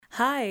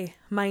Hi,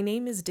 my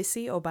name is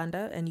Dissy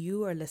Obanda, and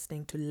you are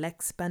listening to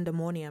Lex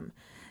Pandemonium.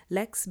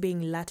 Lex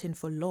being Latin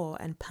for law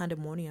and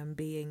pandemonium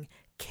being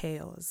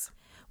chaos.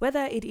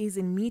 Whether it is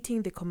in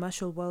meeting the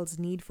commercial world's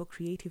need for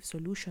creative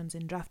solutions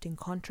in drafting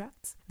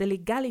contracts, the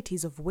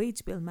legalities of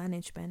wage bill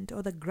management,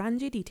 or the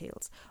grungy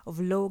details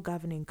of law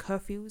governing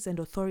curfews and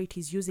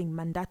authorities using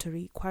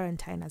mandatory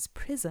quarantine as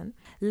prison,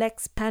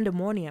 Lex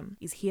Pandemonium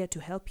is here to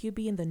help you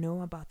be in the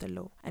know about the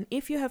law. And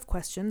if you have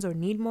questions or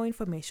need more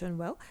information,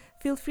 well,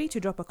 feel free to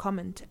drop a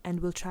comment and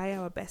we'll try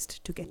our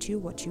best to get you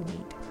what you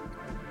need.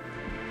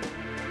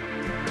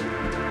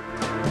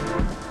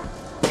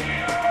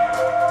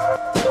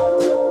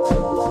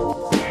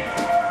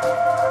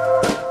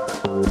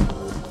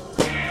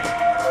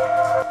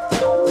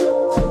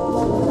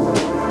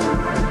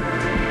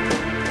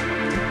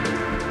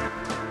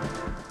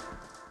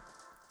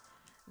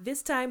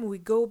 This time we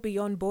go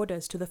beyond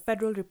borders to the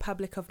Federal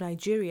Republic of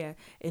Nigeria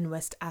in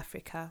West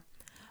Africa.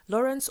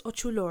 Lawrence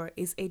Ochulor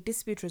is a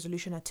dispute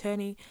resolution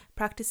attorney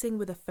practicing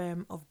with a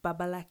firm of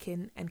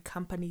Babalakin and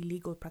Company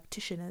legal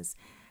practitioners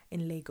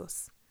in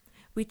Lagos.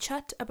 We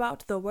chat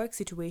about the work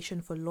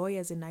situation for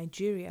lawyers in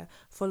Nigeria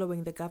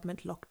following the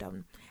government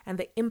lockdown and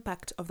the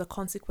impact of the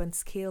consequent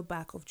scale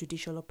back of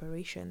judicial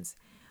operations.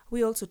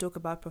 We also talk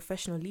about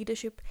professional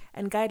leadership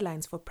and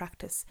guidelines for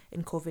practice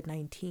in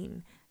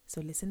COVID-19.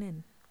 So listen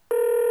in.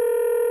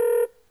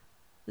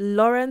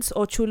 Lawrence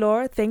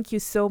Ochulor, thank you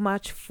so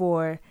much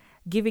for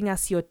giving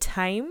us your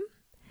time.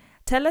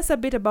 Tell us a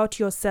bit about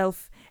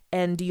yourself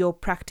and your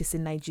practice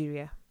in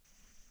Nigeria.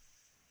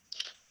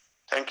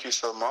 Thank you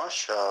so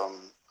much.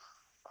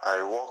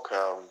 I work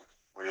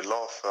with a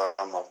law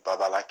firm of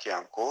Babalaki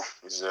 & Co.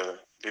 It's a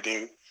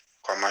leading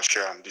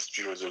commercial and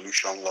dispute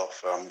resolution law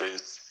firm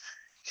based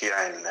here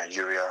in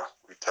Nigeria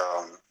with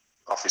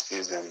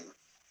offices in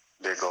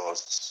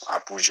Lagos,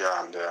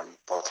 Abuja, and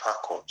Port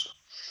Harcourt.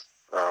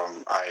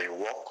 I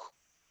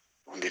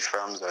work on the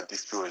firm's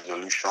dispute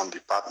resolution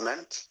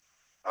department,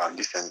 and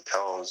this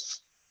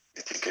entails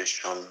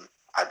litigation,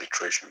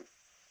 arbitration.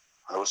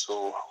 I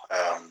also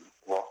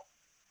work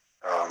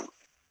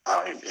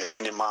in the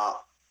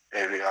minimal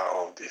area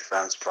of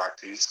defense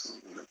practice,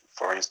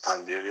 for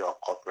instance, the area of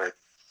corporate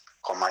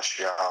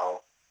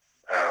commercial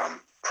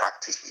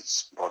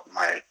practices. But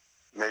my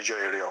major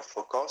area of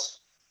focus,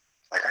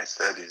 like I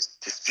said, is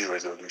dispute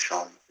resolution,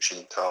 which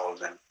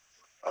entails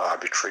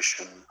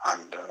arbitration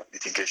and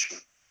litigation.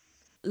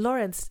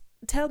 Lawrence,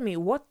 tell me,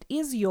 what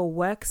is your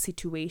work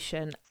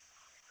situation?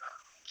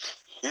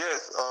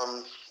 Yes,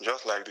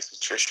 just like the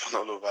situation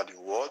all over the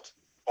world,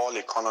 all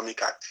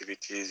economic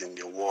activities in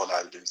the world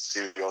have been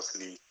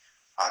seriously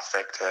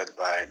affected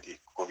by the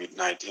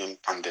COVID-19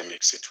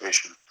 pandemic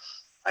situation.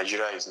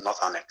 Nigeria is not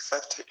an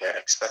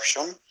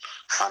exception,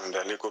 and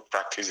the legal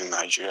practice in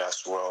Nigeria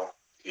as well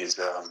is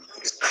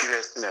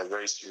experiencing a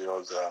very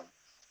serious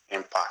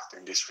impact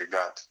in this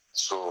regard.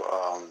 So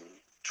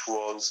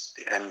towards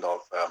the end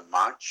of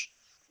March,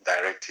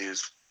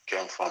 directives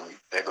came from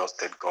Lagos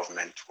State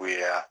government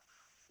where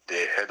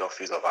the head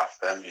office of our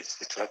firm is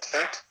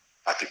situated,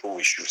 that people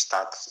we should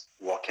start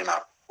working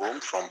at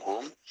home, from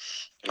home,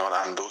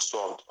 and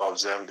also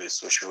observe the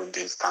social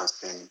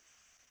distancing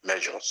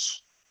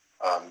measures.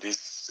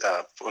 This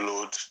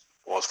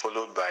was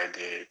followed by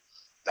the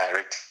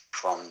directive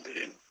from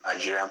the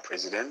Nigerian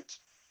president,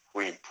 who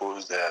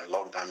imposed the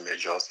lockdown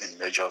measures in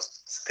major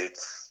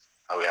states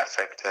that were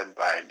affected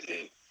by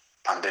the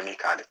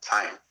pandemic at the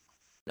time.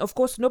 Of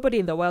course, nobody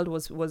in the world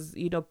was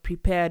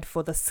prepared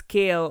for the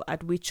scale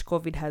at which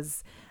COVID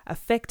has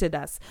affected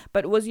us.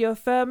 But was your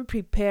firm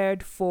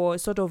prepared for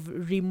sort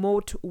of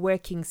remote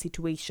working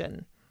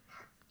situation?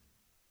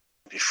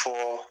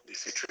 Before the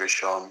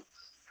situation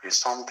is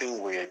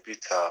something we're a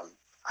bit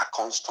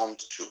accustomed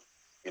to.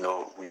 We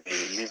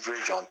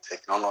leverage on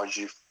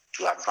technology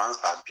to advance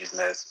our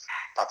business,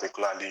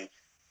 particularly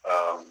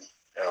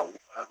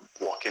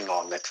working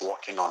on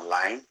networking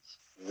online,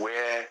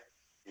 where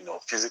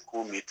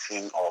physical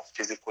meeting or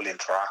physical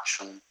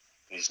interaction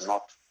is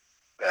not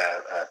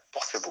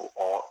possible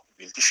or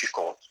be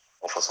difficult,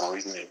 or for some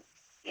reason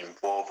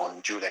involve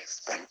undue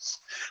expenses.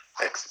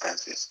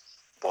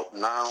 But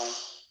now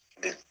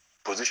the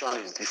position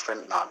is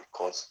different now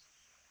because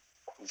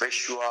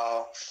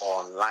virtual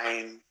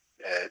online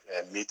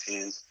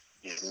meetings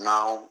is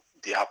now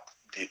the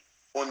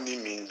only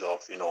means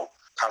of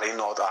carrying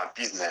out our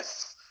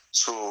business.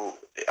 So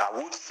I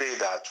would say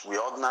that we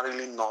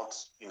ordinarily not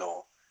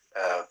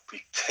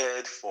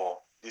prepared for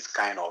this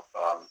kind of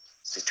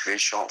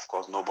situation. Of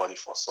course, nobody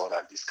foresaw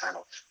that this kind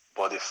of,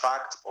 but the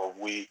fact of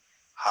we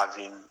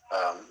having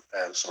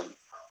some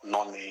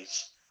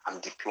knowledge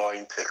and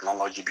deploying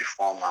technology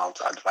before now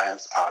to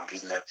advance our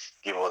business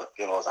give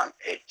us an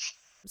edge.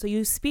 So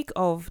you speak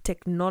of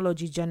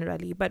technology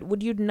generally, but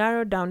would you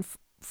narrow down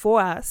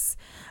for us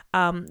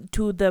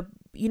to the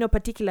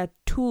particular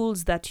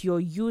tools that you're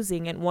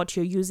using and what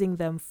you're using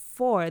them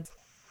for?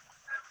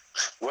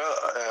 Well,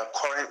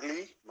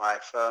 currently my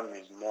firm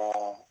is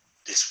more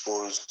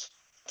disposed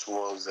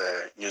towards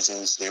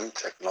using Zoom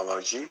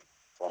technology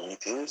for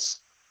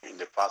meetings. In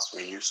the past,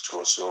 we used to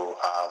also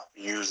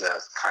use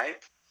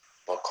Skype,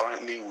 but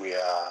currently we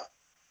are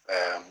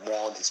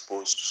more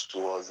disposed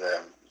towards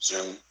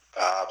Zoom,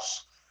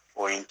 perhaps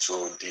owing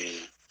to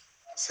the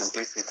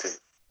simplicity.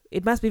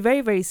 It must be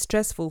very, very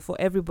stressful for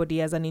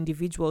everybody as an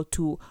individual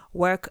to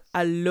work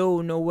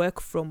alone or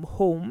work from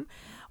home.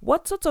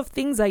 What sorts of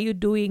things are you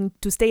doing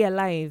to stay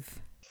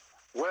alive?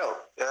 Well,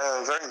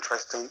 very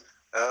interesting.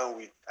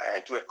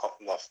 I do a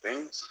couple of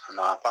things, and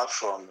apart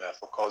from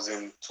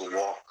focusing to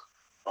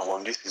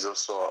work, this is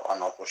also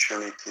an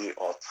opportunity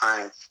or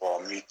time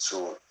for me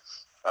to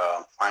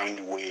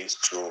find ways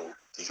to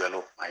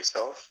develop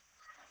myself,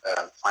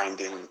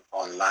 finding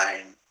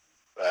online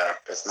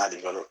personal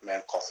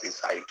development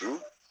courses I do,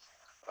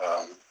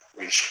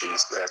 which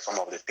is some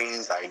of the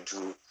things I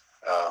do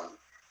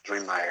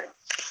during my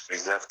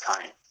reserve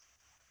time.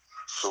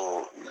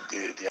 So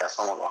there are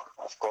some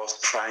of course,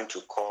 trying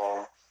to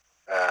call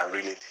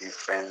relative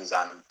friends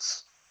and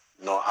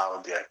know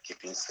how they are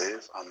keeping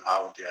safe and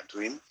how they are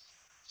doing,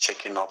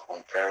 checking up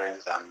on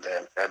parents and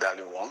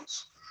elderly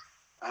ones.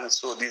 And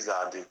so these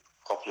are the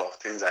couple of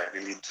things I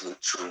really do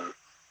to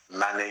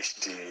manage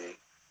the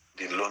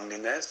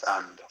loneliness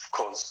and, of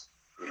course,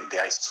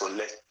 the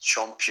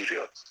isolation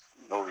period.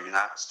 We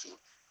have to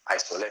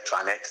isolate to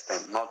an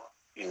extent, not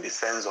in the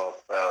sense of,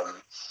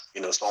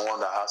 someone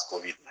that has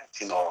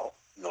COVID-19 or,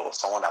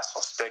 someone that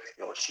suspects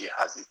he or she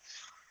has it,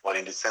 but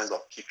in the sense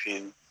of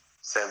keeping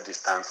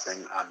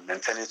self-distancing and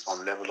maintaining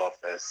some level of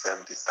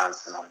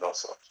self-distancing and all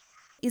sorts.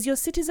 Is your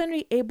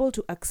citizenry able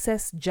to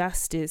access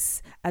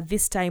justice at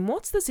this time?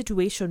 What's the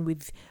situation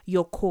with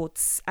your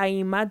courts? I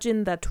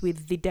imagine that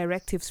with the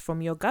directives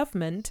from your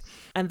government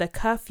and the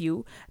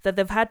curfew, that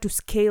they've had to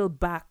scale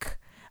back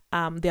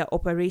their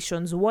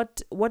operations.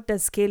 What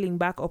does scaling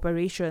back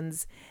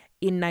operations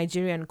in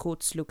Nigerian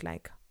courts look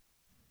like?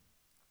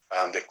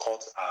 The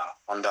courts are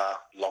under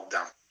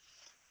lockdown.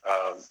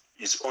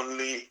 It's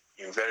only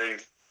in very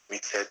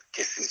limited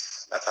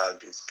cases that have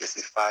been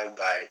specified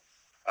by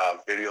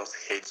various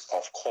heads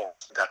of court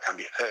that can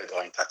be heard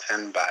or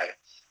entertained by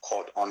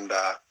court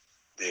under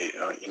the,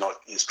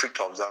 in strict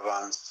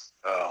observance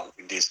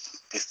with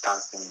these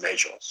distancing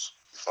measures.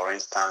 For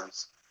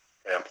instance,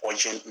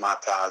 urgent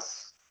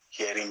matters,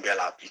 hearing bail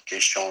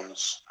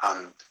applications,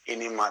 and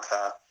any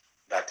matter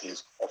that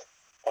is of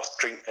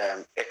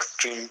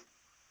extreme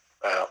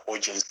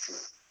urgency.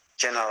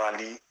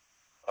 Generally,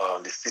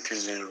 the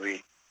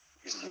citizenry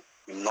is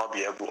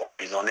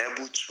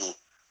unable to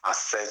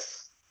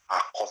access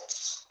our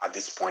courts at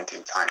this point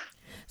in time.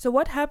 So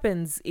what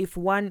happens if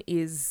one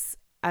is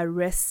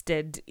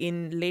arrested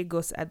in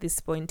Lagos at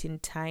this point in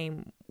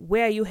time?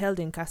 Where are you held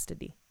in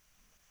custody?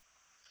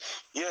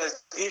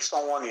 Yes, if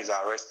someone is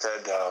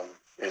arrested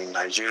in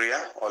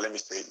Nigeria, or let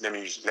me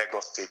use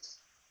Lagos State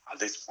at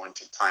this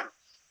point in time,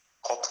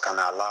 court can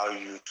allow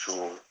you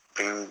to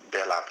bring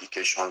bail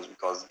applications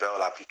because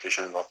bail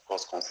applications is of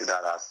course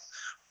considered as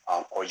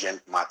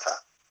urgent matter.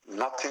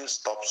 Nothing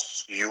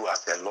stops you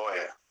as a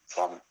lawyer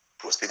from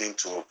proceeding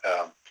to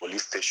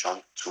police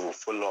station to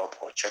follow up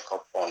or check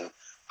up on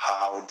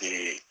how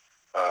the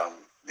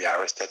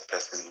arrested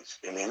person is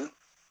feeling,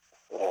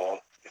 or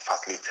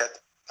facilitate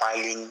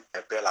filing a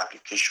bail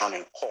application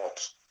in court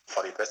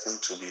for the person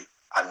to be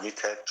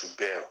admitted to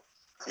bail.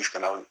 You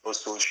can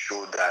also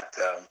show that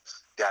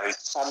there is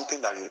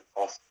something that is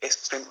of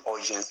extreme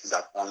urgency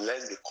that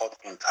unless the court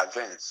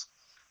intervenes,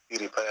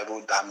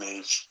 irreparable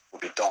damage will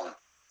be done.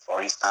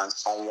 For instance,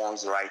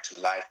 someone's right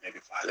to life may be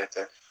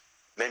violated.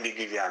 Let me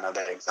give you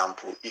another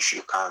example. If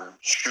you can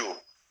show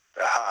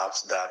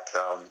perhaps that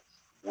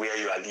where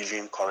you are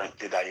living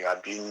currently, that you are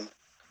being,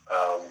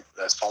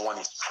 that someone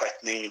is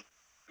threatening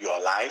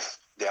your life,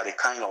 they are the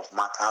kind of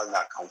matters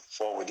that can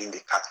fall within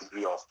the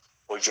category of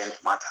urgent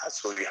matters.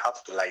 So you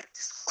have to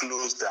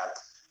disclose that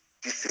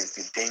this is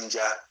the danger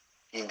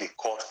if the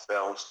court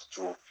fails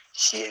to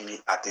hear me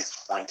at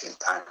this point in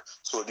time.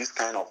 So these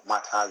kind of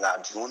matters are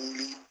the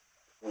only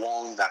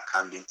ones that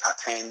can be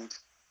entertained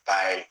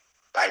by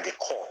the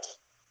court,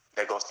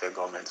 Lagos State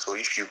government. So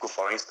if you go,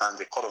 for instance,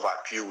 the Court of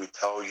Appeal will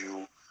tell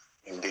you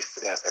in this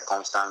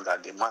circumstance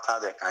that the matter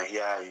they can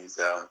hear is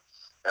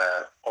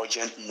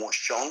urgent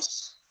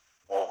motions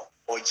or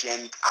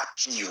urgent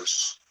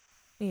appeals.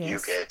 Yes. You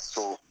get.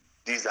 So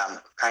these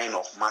are kind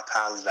of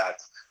matters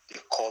that the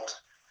court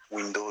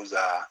windows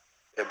are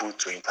able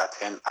to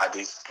entertain at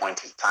this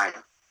point in time.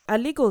 Are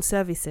legal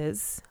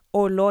services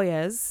or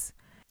lawyers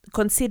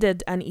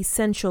considered an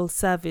essential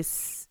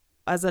service?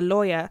 As a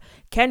lawyer,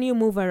 can you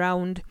move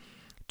around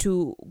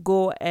to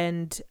go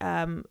and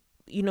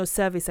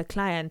service a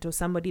client or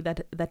somebody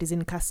that is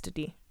in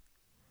custody?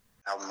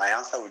 My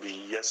answer would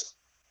be yes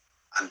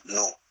and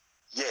no.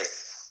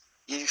 Yes,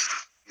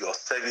 if your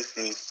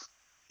services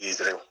is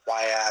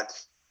required,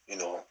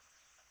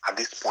 at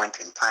this point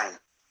in time.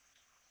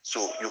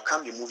 So you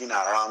can't be moving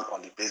around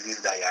on the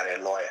basis that you are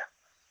a lawyer.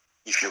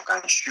 If you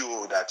can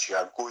show that you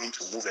are going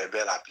to move a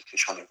bail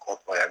application in court,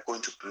 or you are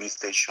going to police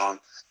station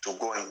to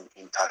go and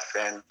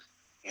intervene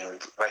in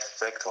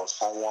respect of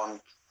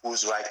someone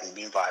whose right is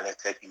being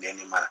violated in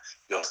any manner,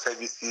 your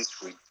services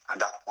will at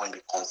that point be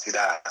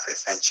considered as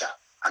essential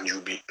and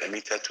you'll be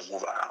permitted to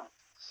move around.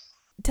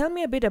 Tell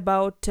me a bit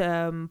about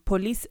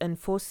police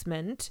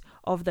enforcement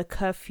of the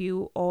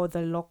curfew or the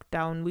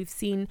lockdown. We've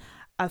seen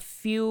a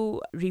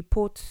few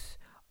reports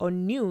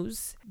on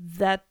news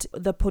that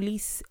the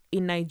police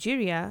in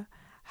Nigeria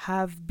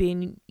have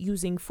been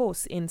using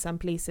force in some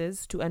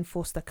places to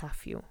enforce the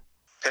curfew.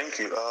 Thank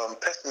you.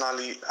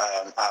 Personally,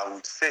 I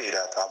would say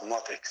that I've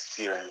not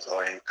experienced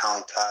or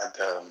encountered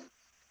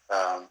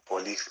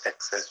police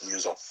excess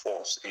use of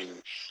force in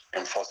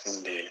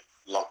enforcing the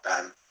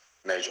lockdown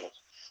measures.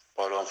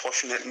 But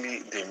unfortunately,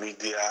 the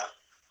media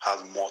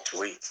has more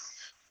to it.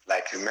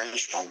 Like you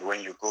mentioned,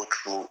 when you go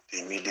through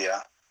the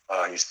media,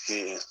 you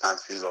see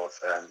instances of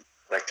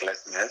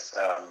recklessness.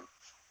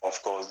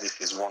 Of course, this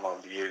is one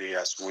of the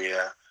areas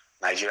where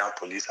Nigerian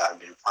police have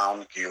been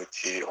found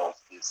guilty of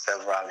in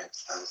several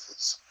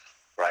instances,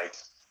 right?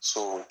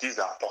 So these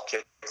are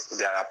pockets.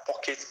 There are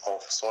pockets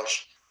of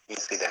such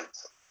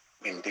incidents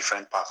in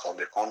different parts of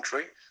the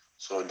country.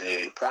 So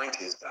the point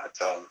is that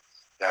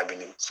there have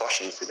been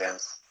such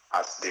incidents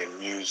as the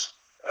news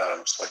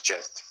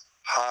suggests.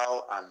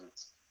 How and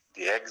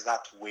the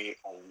exact way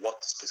on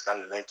what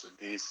specifically led to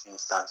these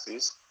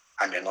instances,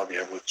 I may not be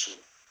able to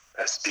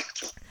speak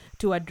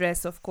to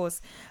address, of course.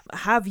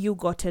 Have you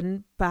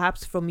gotten,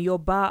 perhaps from your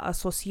bar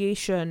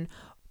association,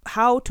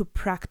 how to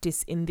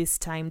practice in this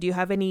time? Do you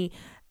have any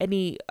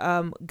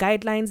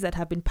guidelines that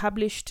have been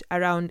published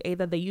around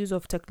either the use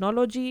of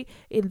technology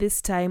in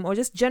this time or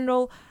just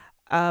general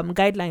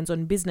guidelines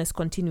on business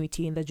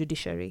continuity in the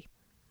judiciary?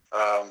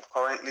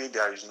 Currently,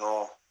 there is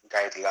no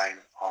guideline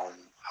on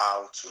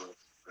how to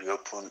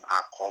reopen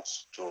our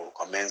courts to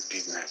commence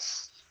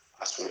business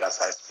as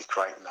I speak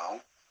right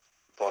now.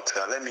 But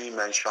let me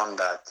mention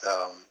that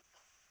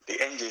the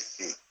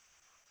NJC,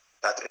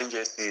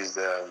 is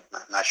the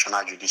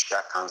National Judicial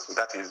Council.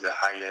 That is the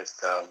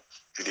highest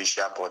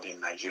judicial body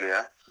in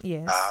Nigeria.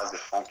 Yes. That has the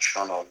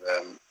function of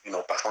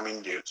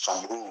performing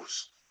some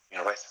rules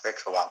in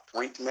respect of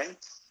appointment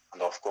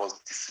and of course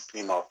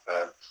discipline of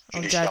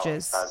judicial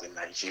officers in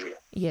Nigeria.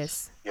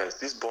 Yes. Yes,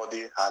 this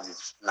body has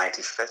its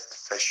 91st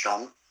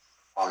session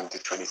on the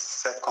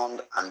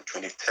 22nd and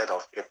 23rd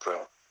of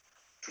April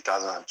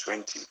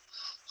 2020.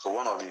 So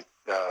one of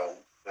the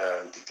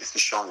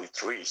decisions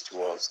it reached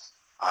was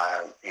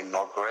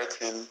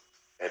inaugurating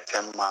a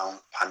 10-man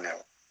panel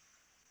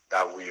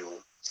that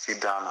will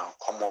sit down and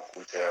come up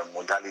with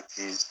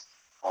modalities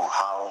on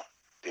how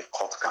the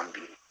court can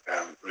be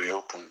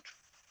reopened.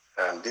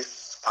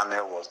 This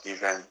panel was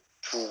given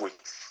 2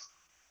 weeks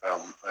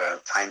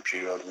time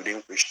period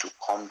within which to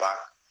come back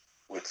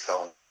with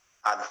some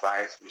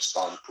advice, with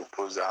some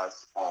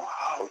proposals on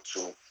how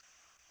to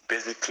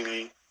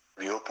basically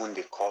reopen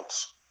the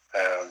courts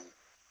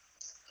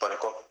for the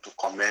court to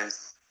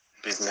commence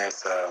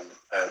business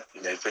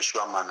in a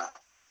virtual manner.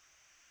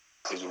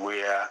 Is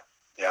where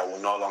there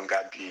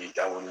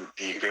will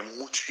be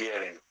remote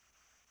hearing,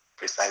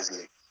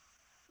 precisely,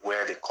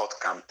 where the court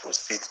can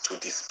proceed to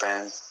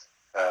dispense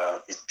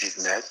its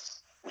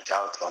business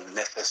without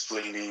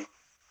unnecessarily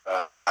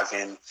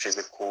having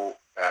physical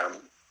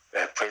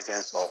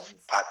presence of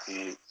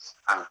parties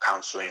and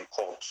counsel in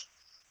court.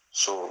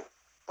 So,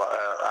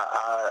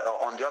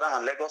 on the other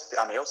hand, Lagos,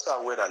 I'm also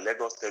aware that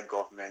Lagos State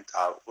government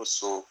are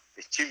also,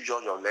 the Chief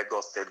Judge of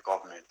Lagos State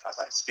government, as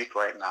I speak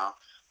right now,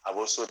 have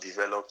also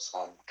developed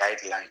some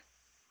guidelines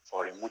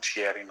for remote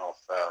hearing of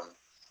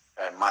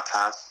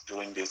matters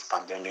during this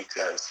pandemic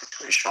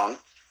situation.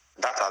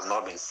 That has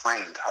not been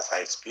signed as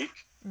I speak.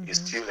 Mm-hmm. It's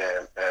still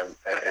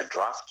a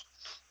draft.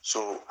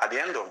 So at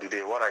the end of the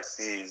day, what I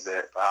see is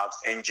perhaps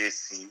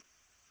NJC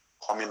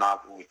coming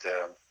up with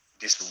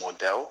this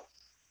model,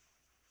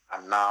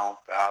 and now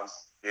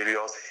perhaps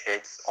various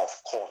heads of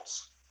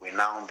courts will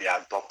now be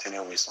adopting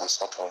it with some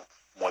sort of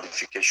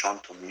modification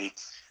to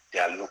meet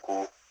their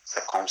local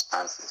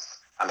circumstances.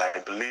 And I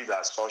believe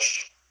that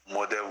such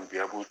model will be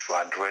able to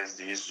address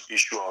the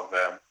issue of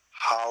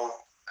how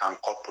can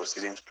court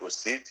proceedings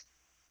proceed,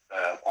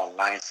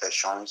 online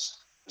sessions,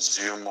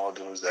 Zoom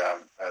models,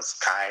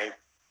 Skype,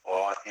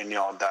 or any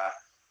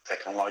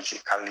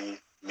technological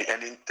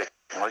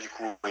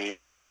way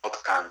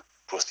court can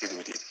proceed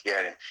with its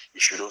hearing.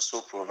 It should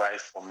also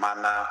provide for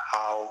manner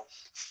how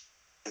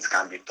it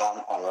can be done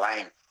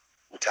online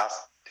without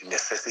the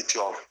necessity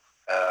of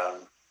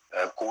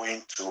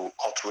going to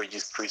court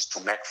registries to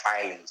make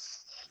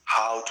filings,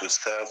 how to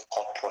serve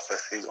court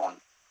processes on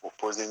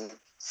opposing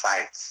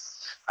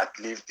sides. I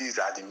believe these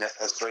are the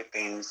necessary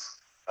things,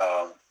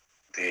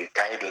 the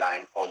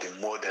guideline or the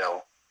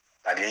model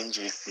that the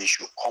NJC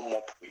should come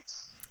up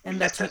with and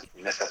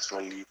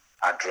necessarily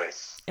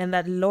address. And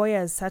that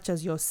lawyers such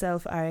as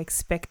yourself are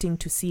expecting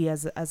to see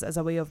as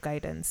a way of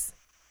guidance.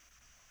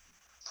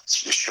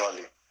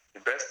 Surely. The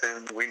best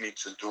thing we need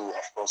to do,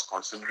 of course,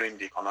 considering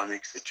the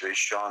economic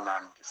situation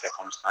and the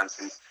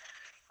circumstances,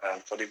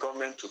 for the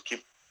government to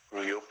keep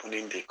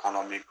reopening the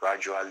economy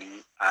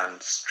gradually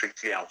and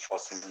strictly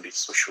enforcing the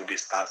social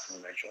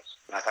distancing measures.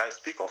 As I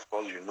speak, of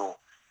course,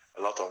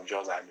 a lot of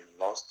jobs have been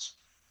lost.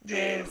 The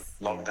Yes.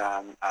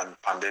 lockdown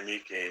and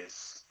pandemic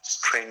is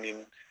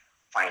straining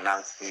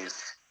finances.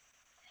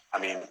 I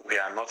mean, we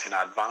are not in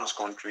advanced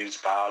countries,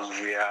 perhaps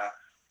where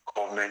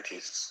government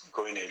is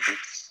going a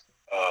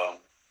bit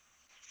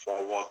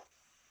forward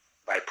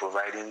by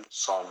providing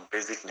some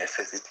basic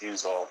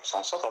necessities or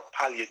some sort of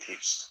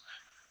palliatives,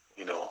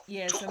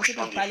 Yes, to some sort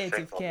cushion of the effect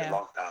palliative of the care.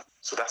 lockdown.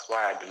 So that's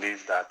why I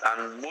believe that.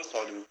 And most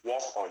of the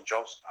work or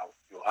jobs that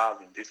you have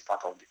in this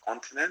part of the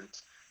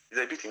continent is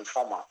a bit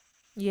informal.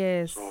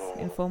 Yes, So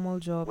informal where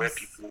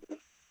jobs.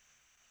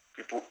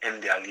 people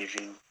earn their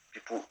living,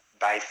 people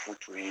buy food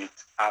to eat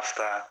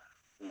after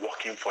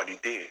working for the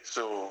day.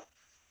 So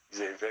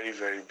it's a very,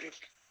 very big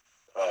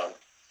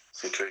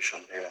situation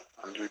here.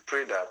 And we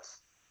pray that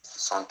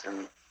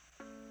something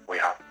will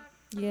happen.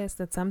 Yes,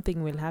 that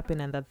something will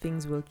happen and that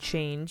things will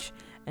change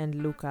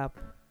and look up.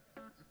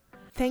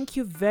 Thank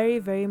you very,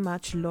 very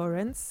much,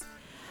 Lawrence.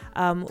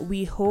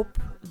 We hope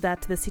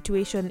that the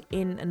situation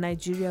in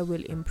Nigeria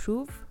will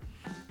improve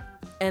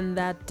and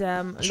that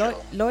Sure.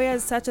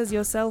 lawyers such as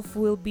yourself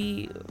will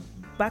be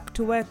back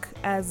to work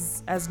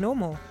as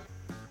normal.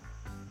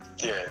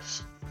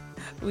 Yes.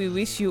 We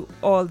wish you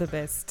all the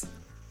best.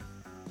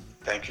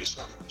 Thank you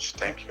so much.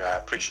 Thank you. I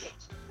appreciate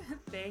it.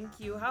 Thank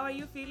you. How are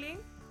you feeling?